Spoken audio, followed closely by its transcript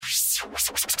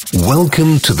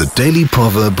Welcome to the Daily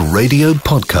Proverb Radio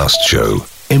Podcast Show,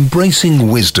 embracing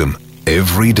wisdom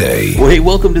every day. Well, hey,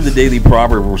 welcome to the Daily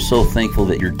Proverb. We're so thankful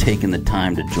that you're taking the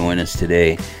time to join us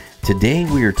today. Today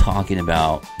we are talking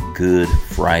about Good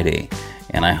Friday,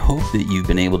 and I hope that you've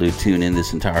been able to tune in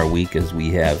this entire week as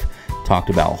we have talked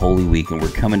about Holy Week, and we're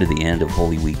coming to the end of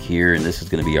Holy Week here, and this is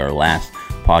going to be our last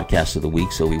podcast of the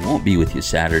week, so we won't be with you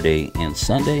Saturday and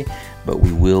Sunday, but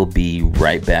we will be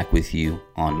right back with you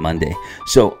on Monday.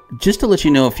 So just to let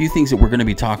you know a few things that we're going to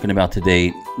be talking about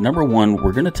today. Number one,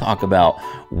 we're going to talk about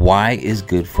why is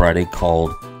Good Friday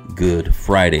called Good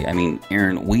Friday. I mean,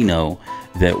 Aaron, we know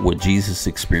that what Jesus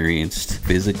experienced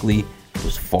physically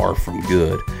was far from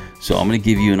good. So I'm going to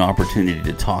give you an opportunity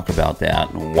to talk about that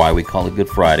and why we call it Good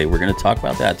Friday. We're going to talk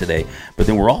about that today. But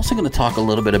then we're also going to talk a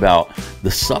little bit about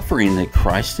the suffering that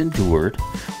Christ endured.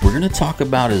 We're going to talk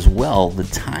about as well the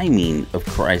timing of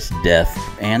Christ's death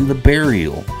and the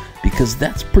burial, because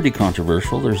that's pretty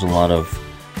controversial. There's a lot of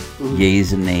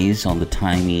yays and nays on the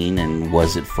timing, and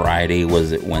was it Friday,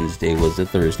 was it Wednesday, was it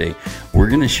Thursday? We're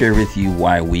going to share with you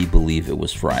why we believe it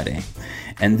was Friday.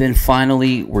 And then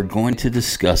finally, we're going to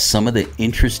discuss some of the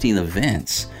interesting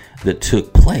events that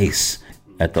took place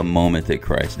at the moment that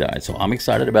Christ died. So I'm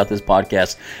excited about this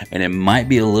podcast, and it might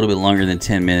be a little bit longer than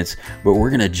 10 minutes, but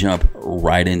we're going to jump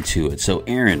right into it. So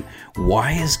Aaron,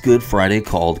 why is Good Friday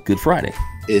called Good Friday?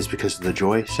 It is because of the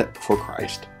joy set before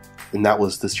Christ, and that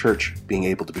was this church being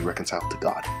able to be reconciled to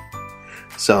God.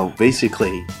 So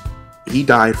basically, he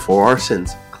died for our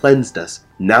sins, cleansed us.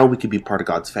 Now we can be part of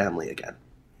God's family again.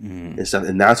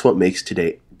 And that's what makes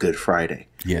today Good Friday.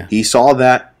 Yeah. He saw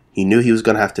that. He knew he was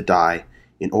going to have to die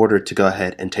in order to go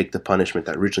ahead and take the punishment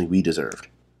that originally we deserved.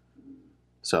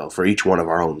 So for each one of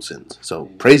our own sins. So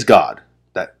praise God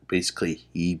that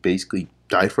he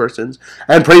died for our sins.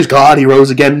 And praise God he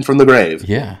rose again from the grave.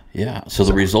 Yeah. So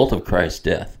the result of Christ's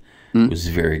death was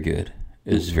very good.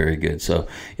 It was very good. So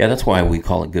yeah, that's why we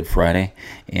call it Good Friday.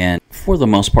 And for the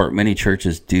most part, many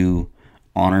churches do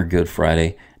honor Good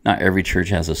Friday. Not every church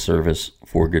has a service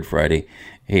for Good Friday.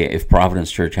 Hey, if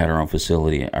Providence Church had our own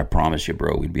facility, I promise you,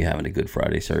 bro, we'd be having a Good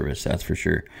Friday service. That's for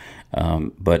sure.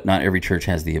 But not every church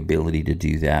has the ability to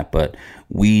do that. But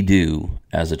we do,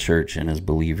 as a church and as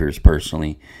believers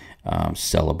personally,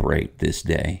 celebrate this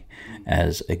day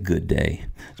as a good day.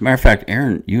 As a matter of fact,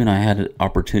 Aaron, you and I had an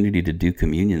opportunity to do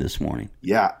communion this morning.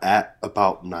 Yeah, at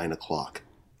about 9 o'clock.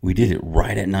 We did it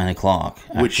right at 9 o'clock,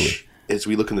 actually. Which, as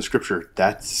we look in the scripture,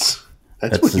 that's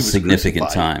a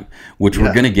significant time, which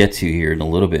we're going to get to here in a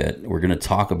little bit. We're going to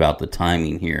talk about the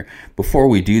timing here. Before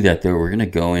we do that, though, we're going to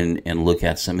go in and look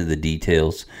at some of the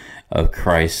details of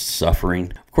Christ's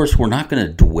suffering. Of course, we're not going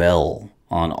to dwell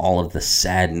on all of the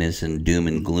sadness and doom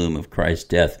and gloom of Christ's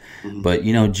death. But,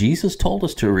 Jesus told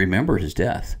us to remember his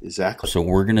death. Exactly. So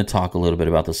we're going to talk a little bit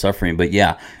about the suffering. But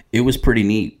yeah, it was pretty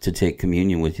neat to take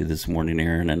communion with you this morning,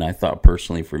 Aaron. And I thought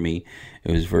personally for me,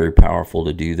 it was very powerful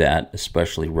to do that,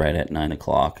 especially right at 9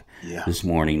 o'clock this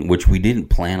morning, which we didn't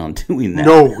plan on doing that.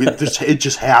 No, it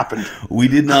just happened. We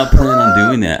did not plan on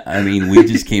doing that. I mean, we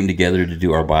just came together to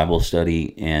do our Bible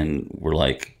study, and we're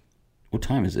like, what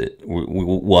time is it?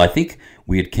 Well, I think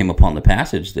we had came upon the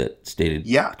passage that stated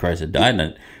Christ had died,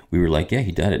 and we were like,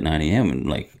 he died at 9 a.m.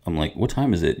 And I'm like, what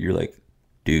time is it? You're like,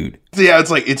 dude. Yeah,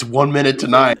 it's 1 minute to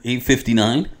 9.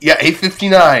 8:59? Yeah,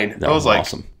 8:59. That was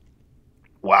awesome.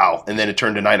 Wow. And then it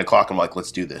turned to 9 o'clock. I'm like,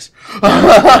 let's do this.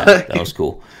 That was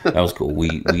cool.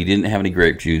 We didn't have any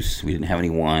grape juice. We didn't have any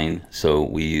wine. So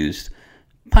we used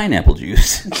pineapple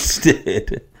juice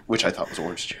instead. Which I thought was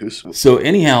orange juice. So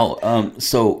anyhow,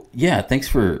 thanks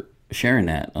for sharing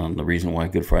that on the reason why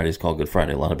Good Friday is called Good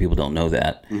Friday. A lot of people don't know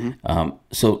that.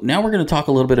 So now we're going to talk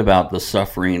a little bit about the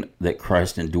suffering that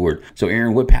Christ endured. So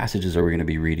Aaron, what passages are we going to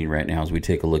be reading right now as we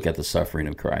take a look at the suffering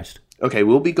of Christ? Okay,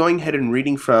 we'll be going ahead and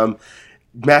reading from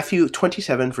Matthew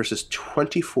 27, verses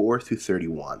 24 through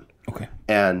 31. Okay.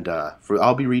 And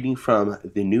I'll be reading from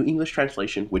the New English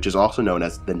Translation, which is also known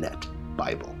as the Net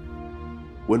Bible.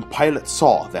 When Pilate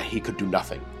saw that he could do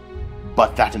nothing,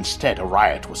 but that instead a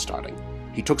riot was starting,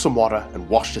 he took some water and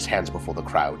washed his hands before the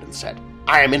crowd and said,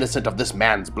 "I am innocent of this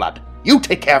man's blood. You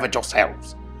take care of it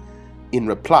yourselves." In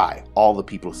reply, all the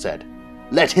people said,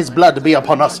 "Let his blood be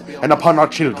upon us and upon our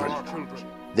children."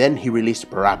 Then he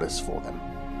released Barabbas for them.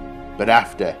 But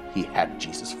after he had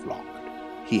Jesus flogged,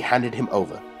 he handed him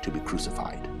over to be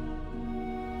crucified.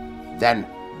 Then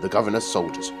the governor's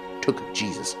soldiers took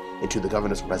Jesus into the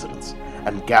governor's residence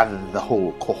and gathered the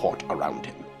whole cohort around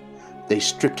him. They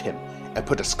stripped him and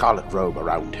put a scarlet robe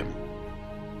around him.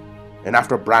 And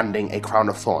after branding a crown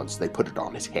of thorns, they put it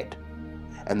on his head.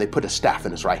 And they put a staff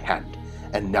in his right hand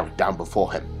and knelt down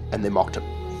before him, and they mocked him.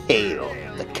 "Hail,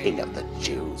 the King of the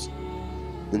Jews!"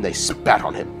 Then they spat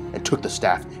on him and took the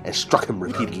staff and struck him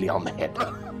repeatedly on the head.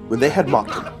 When they had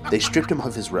mocked him, they stripped him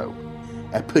of his robe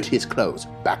and put his clothes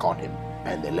back on him,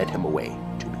 and they led him away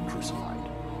to be crucified.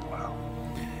 Wow.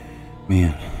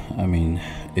 Man, I mean,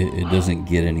 it doesn't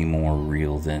get any more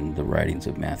real than the writings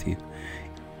of Matthew.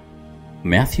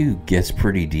 Matthew gets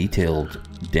pretty detailed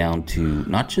down to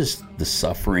not just the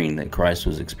suffering that Christ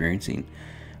was experiencing,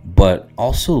 but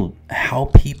also how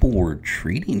people were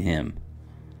treating him.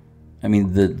 I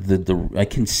mean, I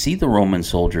can see the Roman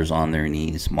soldiers on their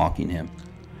knees mocking him.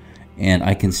 And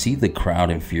I can see the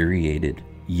crowd infuriated,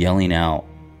 yelling out,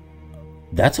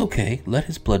 "That's okay, let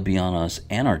his blood be on us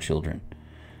and our children,"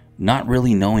 not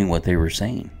really knowing what they were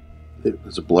saying. It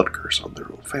was a blood curse on their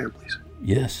own families.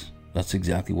 Yes, that's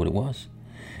exactly what it was.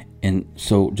 And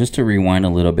so just to rewind a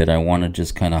little bit, I want to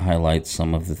just kind of highlight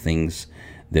some of the things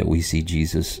that we see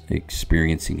Jesus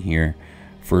experiencing here.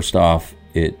 First off,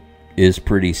 it is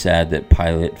pretty sad that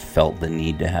Pilate felt the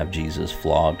need to have Jesus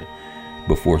flogged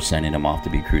before sending him off to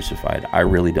be crucified. I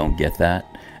really don't get that.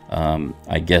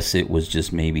 I guess it was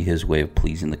just maybe his way of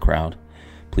pleasing the crowd,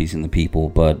 pleasing the people.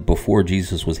 But before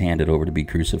Jesus was handed over to be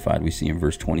crucified, we see in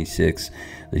verse 26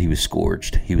 that he was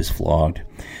scourged, he was flogged.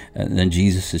 And then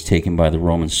Jesus is taken by the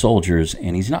Roman soldiers,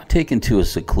 and he's not taken to a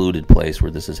secluded place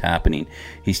where this is happening.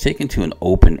 He's taken to an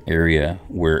open area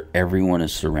where everyone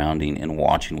is surrounding and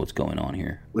watching what's going on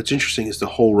here. What's interesting is the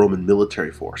whole Roman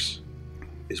military force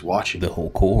is watching. The whole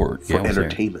cohort. For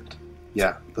entertainment.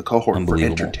 Yeah, the cohort for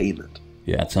entertainment.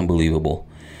 Yeah, it's unbelievable.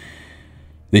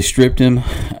 They stripped him.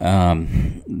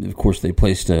 Of course, they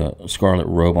placed a scarlet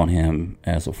robe on him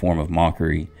as a form of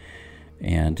mockery.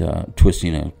 And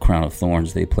twisting a crown of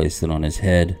thorns, they placed it on his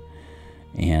head.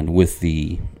 And with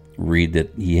the reed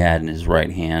that he had in his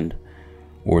right hand,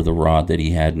 or the rod that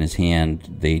he had in his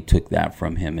hand, they took that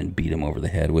from him and beat him over the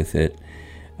head with it.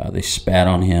 They spat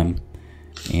on him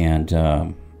and,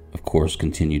 of course,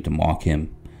 continued to mock him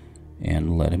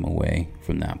and led him away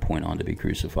from that point on to be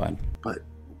crucified. But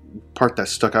part that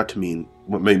stuck out to me, and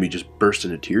what made me just burst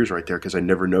into tears right there, because I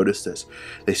never noticed this.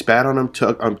 They spat on him,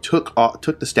 took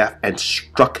the staff, and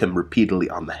struck him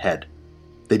repeatedly on the head.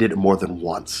 They did it more than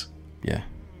once. Yeah,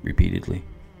 repeatedly.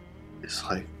 It's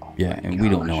like, oh yeah, and we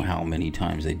don't know how many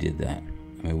times they did that.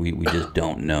 I mean, we just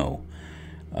don't know.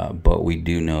 But we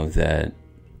do know that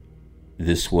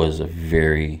this was a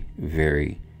very,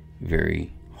 very,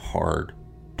 very hard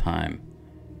time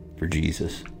for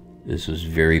Jesus. This was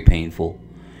very painful.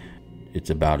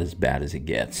 It's about as bad as it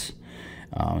gets.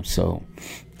 So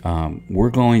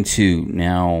we're going to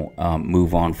now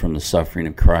move on from the suffering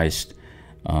of Christ.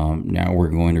 Now we're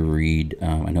going to read,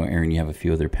 I know, Aaron, you have a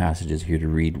few other passages here to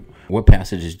read. What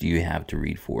passages do you have to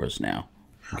read for us now?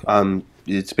 Okay.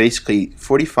 It's basically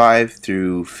 45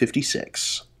 through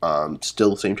 56.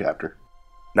 Still the same chapter.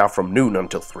 Now from noon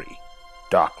until 3,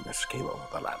 darkness came over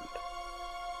the land.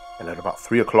 And at about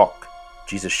 3 o'clock,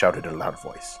 Jesus shouted in a loud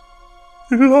voice,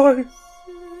 "Eli,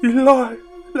 Eli,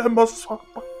 lama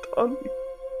sabachthani."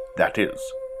 That is,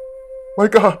 my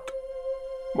God,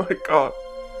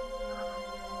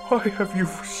 why have you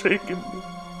forsaken me?"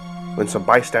 When some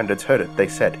bystanders heard it, they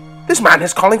said, "This man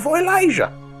is calling for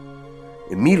Elijah."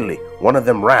 Immediately, one of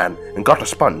them ran and got a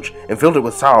sponge and filled it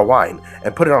with sour wine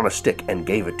and put it on a stick and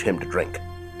gave it to him to drink.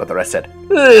 But the rest said,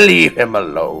 "Leave him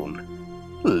alone.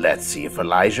 Let's see if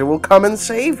Elijah will come and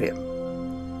save him."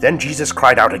 Then Jesus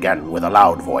cried out again with a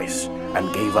loud voice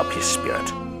and gave up his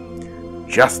spirit.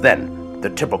 Just then, the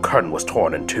temple curtain was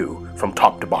torn in two from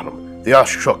top to bottom. The earth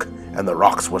shook and the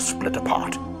rocks were split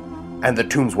apart. And the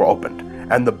tombs were opened,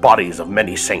 and the bodies of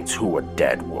many saints who were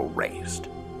dead were raised.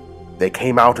 They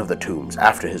came out of the tombs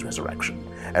after his resurrection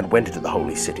and went into the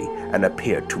holy city and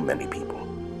appeared to many people.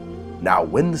 Now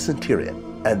when the centurion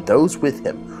and those with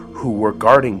him who were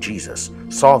guarding Jesus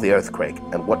saw the earthquake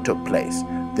and what took place,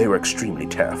 they were extremely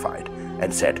terrified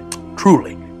and said,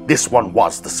 "Truly, this one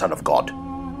was the Son of God."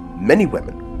 Many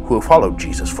women who followed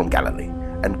Jesus from Galilee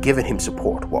and given him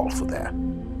support were also there,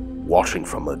 watching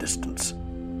from a distance.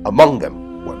 Among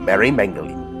them were Mary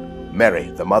Magdalene,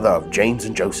 Mary, the mother of James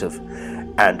and Joseph,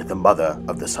 and the mother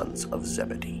of the sons of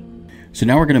Zebedee. So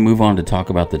now we're going to move on to talk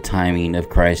about the timing of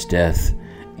Christ's death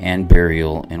and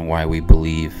burial and why we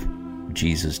believe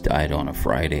Jesus died on a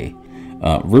Friday.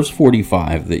 Verse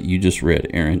 45 that you just read,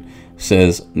 Aaron,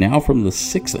 says, "Now from the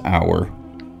 6th hour,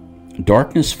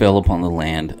 darkness fell upon the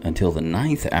land until the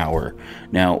 9th hour."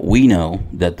 Now, we know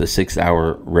that the 6th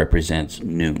hour represents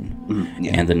noon,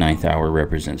 and the 9th hour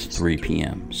represents 3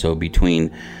 p.m. So between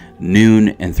noon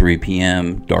and 3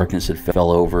 p.m., darkness had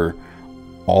fell over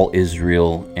all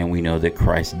Israel, and we know that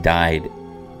Christ died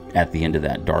at the end of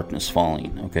that darkness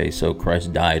falling. Okay, so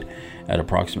Christ died at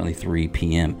approximately 3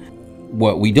 p.m.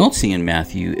 What we don't see in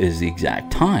Matthew is the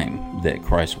exact time that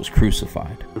Christ was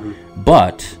crucified.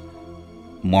 But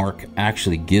Mark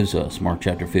actually gives us, Mark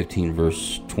chapter 15,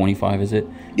 verse 25, is it?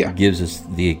 Yeah. Gives us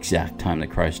the exact time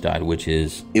that Christ died, which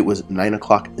is... It was 9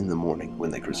 o'clock in the morning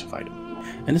when they crucified him.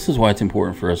 And this is why it's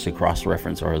important for us to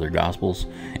cross-reference our other Gospels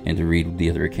and to read the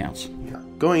other accounts. Yeah.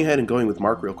 Going ahead and going with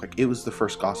Mark real quick, it was the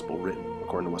first Gospel written,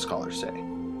 according to what scholars say.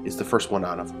 It's the first one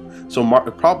out of them. So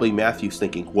probably Matthew's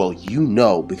thinking, well, you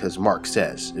know, because Mark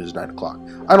says it was 9 o'clock.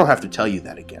 I don't have to tell you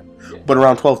that again. Yeah. But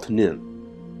around 12 to noon,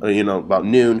 about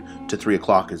noon to 3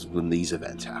 o'clock is when these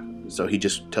events happen. So he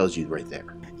just tells you right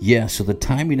there. Yeah, so the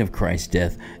timing of Christ's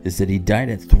death is that he died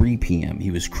at 3 p.m. He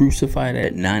was crucified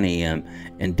at 9 a.m.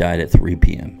 and died at 3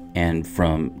 p.m. And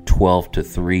from 12 to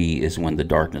 3 is when the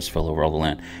darkness fell over all the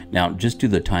land. Now, just do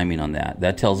the timing on that.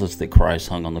 That tells us that Christ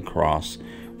hung on the cross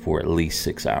for at least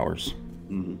 6 hours.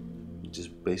 Mm-hmm.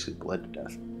 Just basically bled to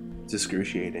death. It's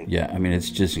excruciating. Yeah, I mean,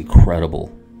 it's just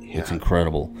incredible. Yeah. It's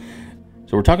incredible.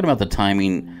 So we're talking about the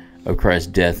timing of Christ's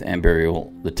death and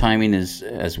burial. The timing is,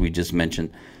 as we just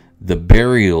mentioned, the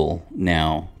burial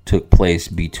now took place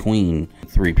between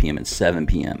 3 p.m. and 7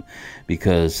 p.m.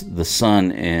 because the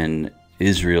sun in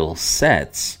Israel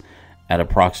sets at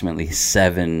approximately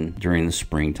 7 during the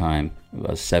springtime,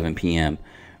 7 p.m.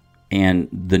 And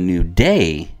the new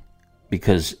day,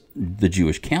 because the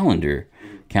Jewish calendar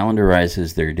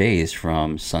calendarizes their days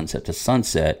from sunset to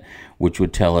sunset, which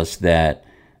would tell us that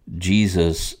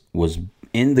Jesus was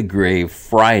in the grave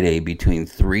Friday between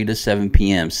 3 to 7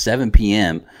 p.m. 7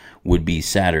 p.m. would be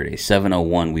Saturday.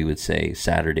 7:01 we would say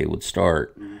Saturday would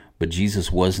start. But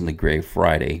Jesus was in the grave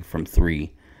Friday from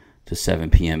 3 to 7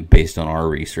 p.m. based on our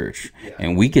research. Yeah.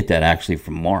 And we get that actually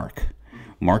from Mark.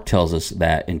 Mark tells us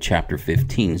that in chapter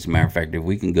 15. As a matter of fact, if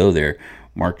we can go there,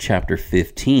 Mark chapter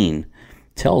 15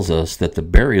 tells us that the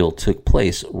burial took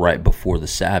place right before the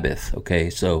Sabbath. Okay,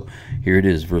 so here it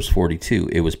is, verse 42.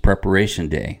 It was preparation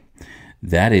day.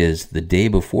 That is the day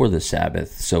before the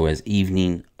Sabbath, so as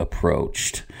evening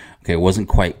approached. Okay, it wasn't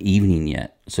quite evening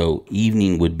yet. So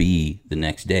evening would be the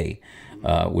next day,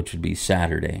 which would be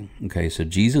Saturday. Okay, so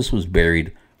Jesus was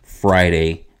buried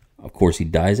Friday. Of course, he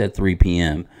dies at 3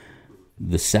 p.m.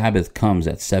 The Sabbath comes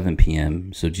at 7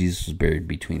 p.m., so Jesus was buried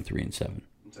between 3 and 7.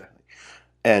 Exactly.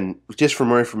 And just for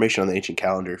more information on the ancient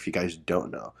calendar, if you guys don't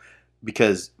know,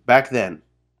 because back then,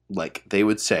 like, they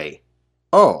would say,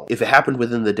 oh, if it happened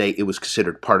within the day, it was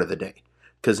considered part of the day.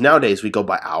 Because nowadays we go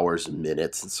by hours and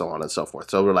minutes and so on and so forth.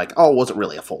 So we're like, oh, it wasn't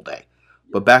really a full day.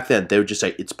 But back then, they would just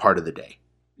say it's part of the day.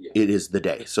 Yeah. It is the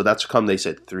day. So that's come they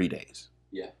said 3 days.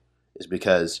 Yeah. Is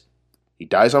because he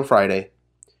dies on Friday,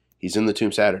 he's in the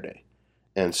tomb Saturday.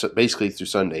 And so basically through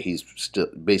Sunday, he's still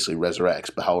basically resurrects,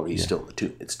 but however, he's still in the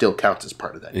tomb. It still counts as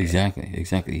part of that day. Exactly.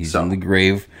 He's in the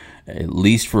grave at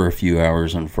least for a few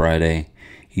hours on Friday.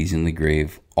 He's in the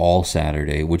grave all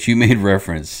Saturday, which you made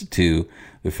reference to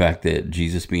the fact that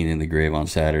Jesus being in the grave on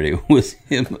Saturday was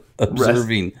him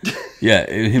observing,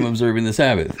 him observing the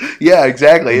Sabbath. Yeah,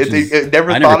 exactly. I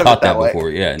never caught that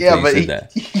before. Yeah, until you said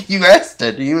that. He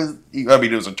rested. It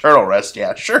was eternal rest.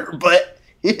 Yeah, sure, but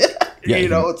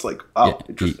it's like,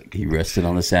 interesting. He rested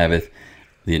on the Sabbath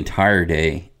the entire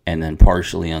day, and then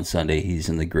partially on Sunday, he's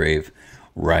in the grave,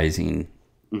 rising.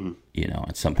 Mm-hmm.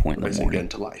 At some point in the morning. Again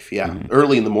to life, yeah. Mm-hmm.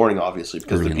 Early in the morning, obviously,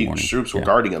 because the troops were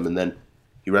guarding him, and then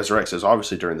he resurrects as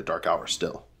obviously during the dark hours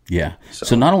still. Yeah.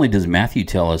 So not only does Matthew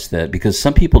tell us that, because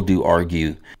some people do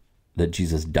argue that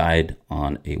Jesus died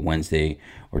on a Wednesday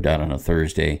or died on a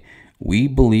Thursday, we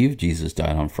believe Jesus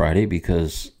died on Friday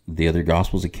because the other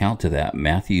Gospels account to that.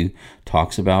 Matthew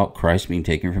talks about Christ being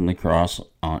taken from the cross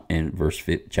in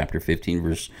chapter 15,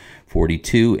 verse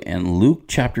 42, and Luke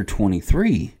chapter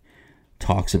 23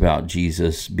 talks about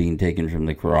Jesus being taken from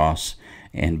the cross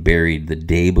and buried the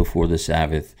day before the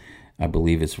Sabbath. I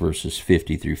believe it's verses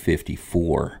 50 through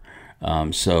 54.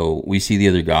 So we see the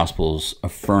other Gospels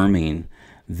affirming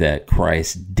that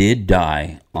Christ did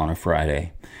die on a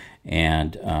Friday,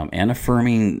 and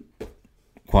affirming,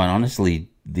 quite honestly,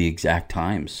 the exact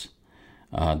times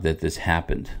that this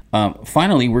happened.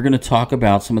 Finally, we're going to talk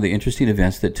about some of the interesting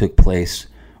events that took place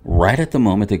right at the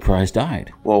moment that Christ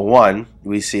died. Well, one,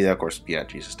 we see that, of course,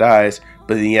 Jesus dies,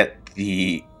 but yet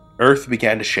the earth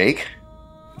began to shake.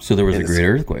 So there was a great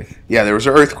earthquake. Yeah, there was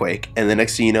an earthquake, and the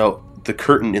next thing you know, the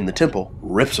curtain in the temple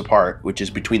rips apart, which is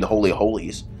between the Holy of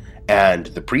Holies and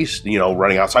the priest,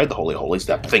 running outside the Holy of Holies.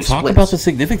 That thing splits. Talk about the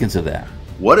significance of that.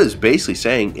 What it's basically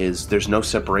saying is there's no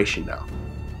separation now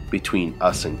between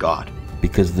us and God.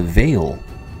 Because the veil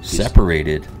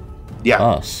separated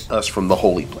us from the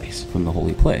holy place. From the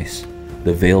holy place.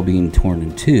 the veil being torn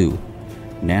in two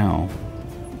now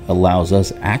allows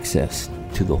us access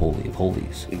to the Holy of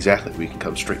Holies. Exactly. We can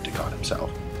come straight to God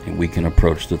himself. And we can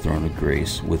approach the throne of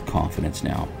grace with confidence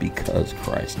now because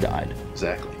Christ died.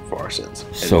 Exactly. For our sins.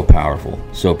 So powerful.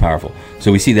 So powerful.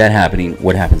 So we see that happening.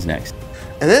 What happens next?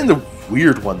 And then the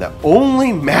weird one that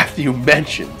only Matthew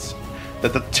mentions,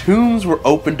 that the tombs were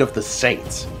opened of the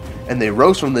saints and they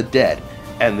rose from the dead.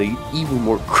 And the even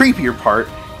more creepier part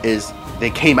is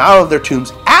they came out of their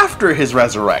tombs after his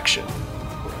resurrection.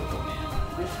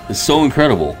 It's so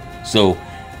incredible. So,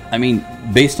 I mean,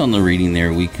 based on the reading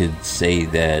there, we could say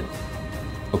that,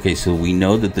 okay, so we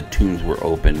know that the tombs were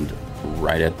opened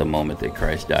right at the moment that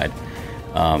Christ died,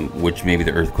 which maybe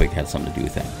the earthquake had something to do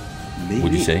with that. Maybe.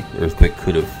 Would you say the earthquake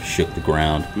could have shook the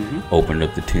ground, opened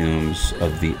up the tombs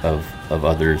of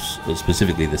others,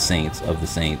 specifically the saints of the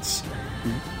saints?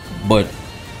 But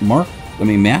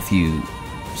Matthew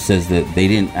says that they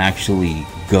didn't actually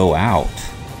go out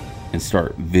and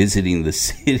start visiting the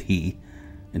city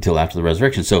until after the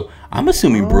resurrection. So I'm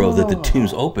assuming, bro, that the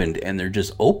tombs opened and they're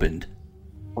just opened.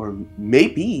 Or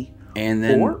maybe. And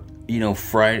then,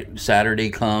 Saturday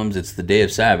comes, it's the day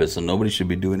of Sabbath, so nobody should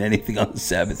be doing anything on the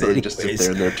Sabbath So they anyways. just sit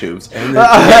there in their tombs. And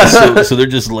then, so they're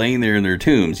just laying there in their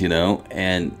tombs,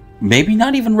 and maybe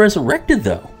not even resurrected,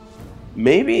 though.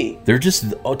 Maybe. They're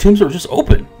just, tombs are just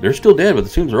open. They're still dead, but the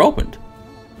tombs are opened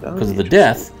because of the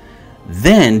death.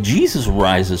 Then Jesus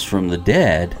rises from the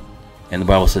dead, and the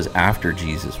Bible says after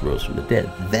Jesus rose from the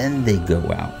dead, then they go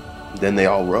out. Then they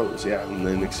all rose, yeah, and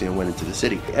then next thing went into the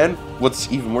city. And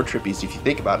what's even more trippy is if you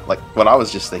think about it, like what I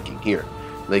was just thinking here,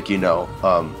 they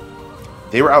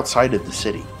were outside of the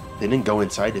city. They didn't go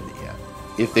inside of it yet.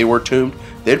 If they were tombed,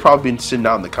 they'd probably been sitting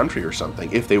out in the country or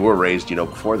something if they were raised,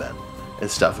 before then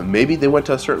and stuff. And maybe they went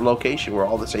to a certain location where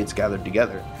all the saints gathered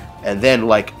together. And then,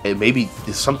 maybe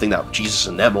it's something that Jesus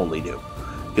and them only knew.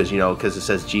 Because it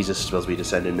says Jesus is supposed to be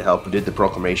descended and help, did the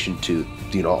proclamation to,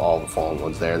 all the fallen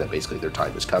ones there that basically their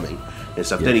time is coming and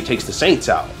stuff. Yeah. Then he takes the saints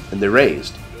out and they're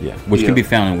raised. Yeah, which can be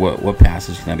found in what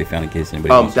passage can that be found in case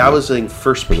anybody wants that to was in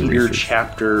 1 Peter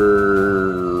chapter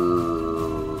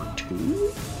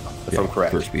 2, if I'm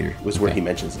correct. 1 Peter. Was where he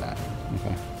mentions that.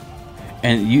 Okay.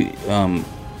 And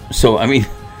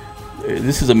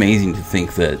this is amazing to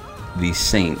think that these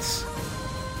saints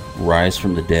rise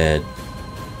from the dead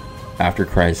after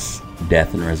Christ's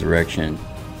death and resurrection,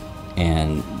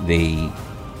 and they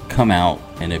come out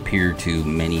and appear to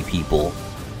many people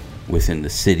within the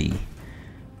city.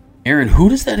 Aaron, who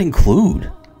does that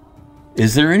include?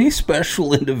 Is there any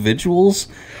special individuals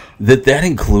that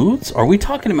includes? Are we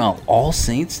talking about all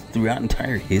saints throughout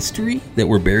entire history that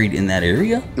were buried in that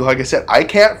area? Like I said, I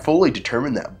can't fully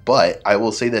determine that, but I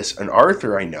will say this. An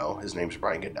author I know, his name's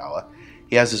Brian Goodalla,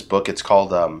 he has this book, it's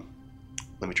called,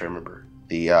 let me try to remember,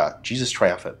 the Jesus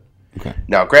Triumphant. Okay.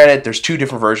 Now, granted, there's two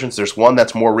different versions. There's one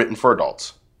that's more written for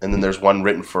adults, and then there's one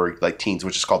written for teens,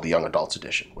 which is called the Young Adults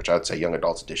Edition, which I would say Young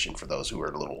Adults Edition for those who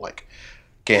are a little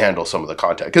can't handle some of the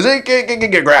content. Because it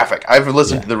can get graphic. I've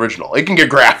listened to the original. It can get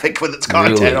graphic with its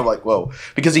content. Really? I'm like, whoa.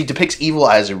 Because he depicts evil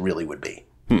as it really would be.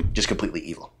 Just completely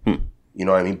evil. You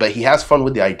know what I mean? But he has fun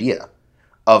with the idea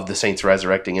of the saints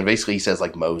resurrecting. And basically he says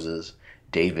Moses,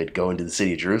 David go into the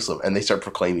city of Jerusalem, and they start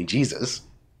proclaiming Jesus.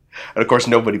 And of course,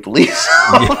 nobody believes.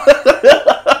 But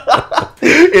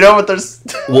there's.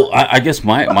 Well, I guess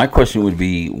my question would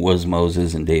be: was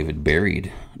Moses and David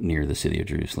buried near the city of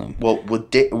Jerusalem? Well, with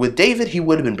David, he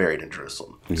would have been buried in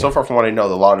Jerusalem. Okay. So far from what I know,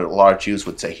 a lot of Jews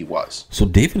would say he was. So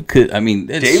David could. I mean,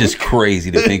 it's just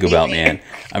crazy to think about, man.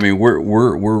 I mean,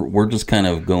 we're just kind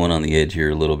of going on the edge here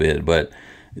a little bit, but.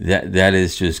 That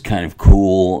is just kind of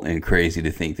cool and crazy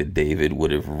to think that David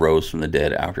would have rose from the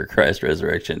dead after Christ's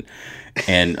resurrection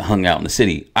and hung out in the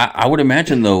city. I would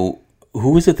imagine, though,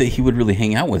 who is it that he would really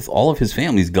hang out with? All of his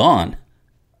family's gone.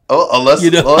 Oh, unless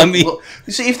you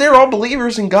see, if they're all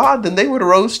believers in God, then they would have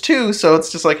rose too. So it's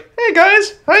just like, hey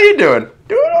guys, how you doing?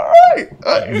 Doing all right.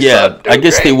 I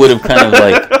guess great. They would have kind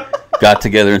of got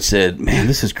together and said, man,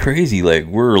 this is crazy.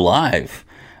 We're alive.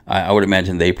 I would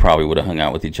imagine they probably would have hung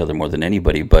out with each other more than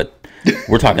anybody, but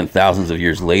we're talking thousands of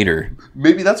years later.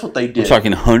 Maybe that's what they did. We're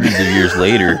talking hundreds of years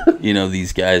later,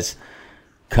 these guys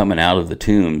coming out of the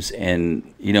tombs.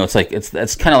 And,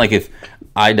 that's kind of like if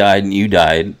I died and you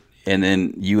died, and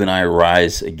then you and I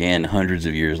rise again hundreds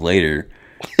of years later.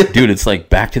 Dude, it's like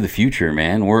Back to the Future,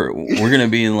 man. We're going to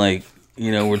be in where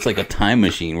it's like a time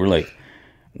machine. We're like,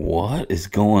 what is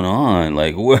going on?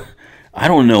 I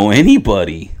don't know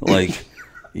anybody.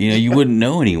 You wouldn't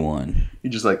know anyone.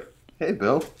 You're just like, hey,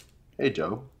 Bill. Hey,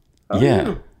 Joe. How are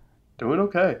you? Doing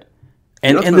okay.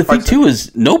 And the thing too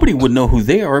is nobody would know who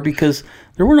they are because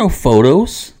there were no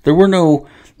photos. There were no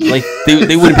like they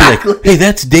wouldn't be like, hey,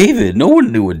 that's David. No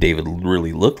one knew what David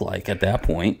really looked like at that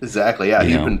point. Exactly. Yeah,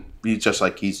 he's just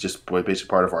basically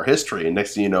part of our history. And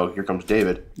next thing you know, here comes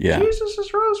David. Yeah. Jesus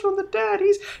is rose from the dead.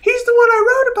 He's the one I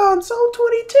wrote about in Psalm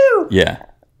 22. Yeah.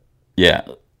 Yeah.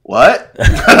 What?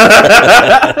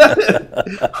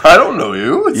 I don't know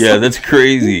you. Yeah, that's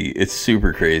crazy. It's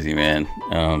super crazy, man.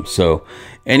 So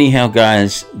anyhow,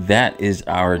 guys, that is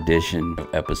our edition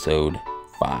of episode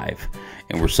 5.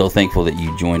 And we're so thankful that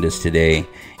you joined us today.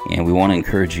 And we want to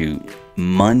encourage you,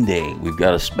 Monday, we've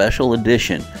got a special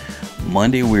edition.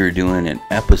 Monday, we're doing an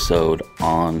episode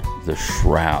on the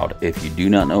Shroud. If you do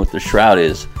not know what the Shroud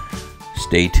is,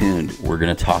 stay tuned. We're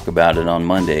going to talk about it on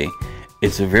Monday.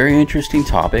 It's a very interesting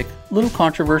topic, a little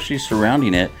controversy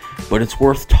surrounding it, but it's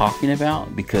worth talking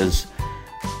about because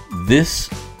this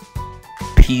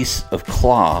piece of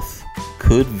cloth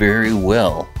could very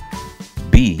well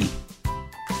be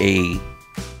a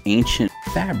ancient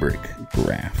fabric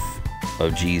graph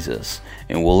of Jesus,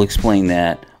 and we'll explain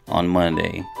that on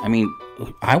Monday. I mean,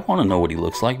 I want to know what he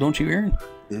looks like, don't you, Aaron?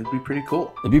 It'd be pretty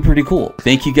cool. It'd be pretty cool.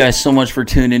 Thank you guys so much for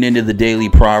tuning into the Daily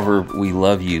Proverb. We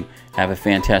love you. Have a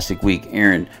fantastic week.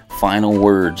 Aaron, final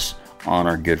words on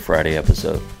our Good Friday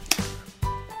episode.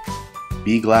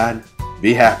 Be glad,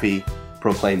 be happy,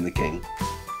 proclaim the King.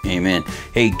 Amen.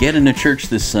 Hey, get into church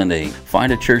this Sunday.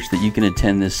 Find a church that you can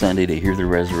attend this Sunday to hear the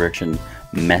resurrection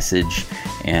message,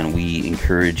 and we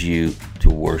encourage you to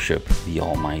worship the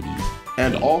Almighty.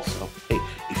 And also, hey,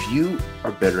 if you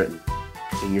are bedridden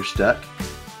and you're stuck,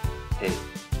 hey,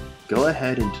 go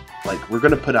ahead and, we're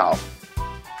going to put out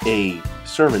a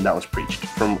sermon that was preached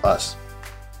from us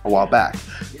a while back.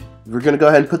 We're going to go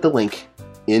ahead and put the link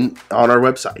on our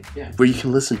website where you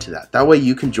can listen to that. That way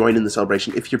you can join in the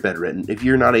celebration if you're bedridden, if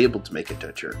you're not able to make it to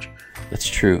a church. That's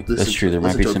true. That's true. There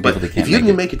might be some people that can't make it. If you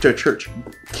can make it to a church,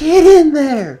 get in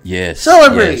there. Yes.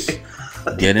 Celebrate.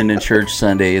 Yes. Get into church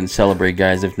Sunday and celebrate,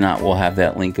 guys. If not, we'll have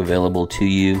that link available to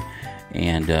you.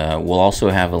 And we'll also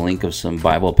have a link of some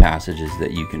Bible passages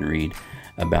that you can read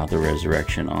about the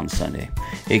resurrection on Sunday.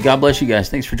 Hey, God bless you guys.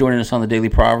 Thanks for joining us on the Daily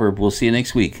Proverb. We'll see you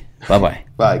next week. Bye-bye.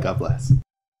 Bye. God bless.